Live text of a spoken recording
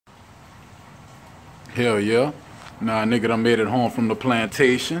Hell yeah. Nah, nigga done made it home from the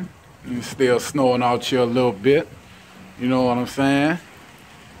plantation. And still snowing out here a little bit. You know what I'm saying?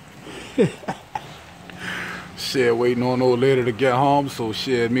 Shit, waiting on old lady to get home. So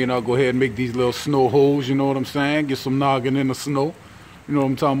shit, me and I'll go ahead and make these little snow holes, you know what I'm saying? Get some noggin in the snow. You know what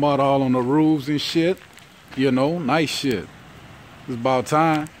I'm talking about? All on the roofs and shit. You know, nice shit. It's about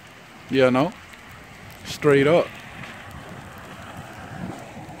time. You know? Straight up.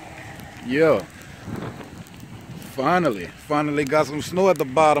 Yeah. Finally got some snow at the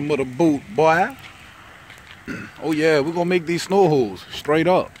bottom of the boot, boy. Oh yeah, we're gonna make these snow holes straight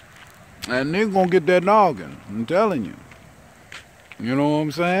up. And they're gonna get that noggin, I'm telling you. You know what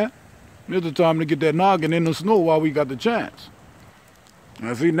I'm saying? It's the time to get that noggin in the snow while we got the chance.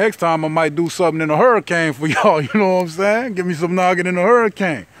 And see, next time I might do something in a hurricane for y'all, you know what I'm saying? Give me some noggin in a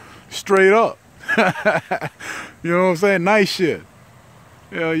hurricane. Straight up. You know what I'm saying? Nice shit.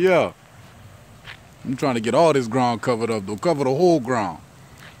 Hell yeah. I'm trying to get all this ground covered up, though. Cover the whole ground.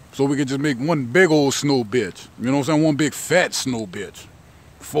 So we can just make one big old snow bitch. You know what I'm saying? One big fat snow bitch.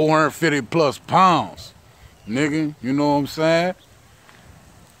 450 plus pounds. Nigga, you know what I'm saying?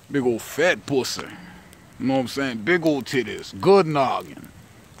 Big old fat pussy. You know what I'm saying? Big old titties. Good noggin.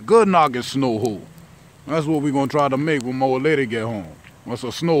 Good noggin snow hole. That's what we're going to try to make when my old lady get home. That's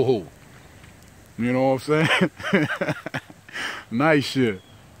a snow hole. You know what I'm saying? Nice shit.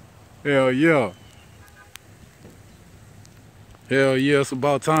 Hell yeah. Hell yeah, it's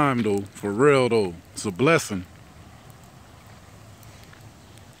about time though. For real though. It's a blessing.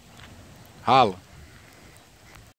 Holla.